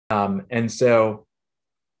And so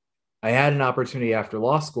I had an opportunity after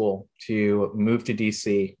law school to move to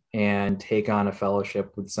DC and take on a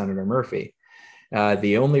fellowship with Senator Murphy.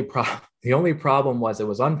 The only problem was it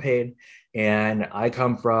was unpaid, and I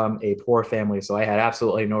come from a poor family, so I had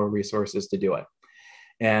absolutely no resources to do it.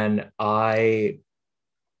 And I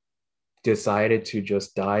decided to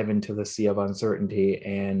just dive into the sea of uncertainty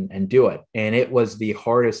and do it. And it was the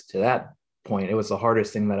hardest to that point. It was the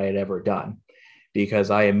hardest thing that I had ever done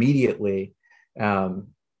because um, I immediately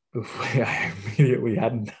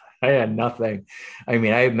had I had nothing. I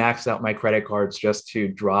mean, I maxed out my credit cards just to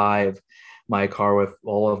drive my car with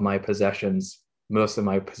all of my possessions, most of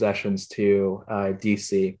my possessions to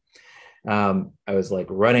DC. I was like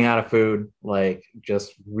running out of food, like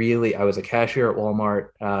just really, I was a cashier at Walmart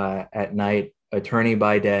at night, attorney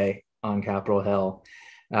by day on Capitol Hill.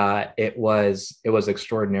 It was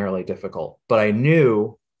extraordinarily difficult, but I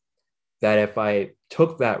knew that if I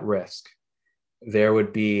took that risk, there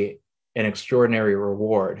would be an extraordinary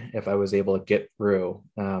reward if I was able to get through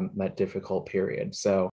that difficult period. So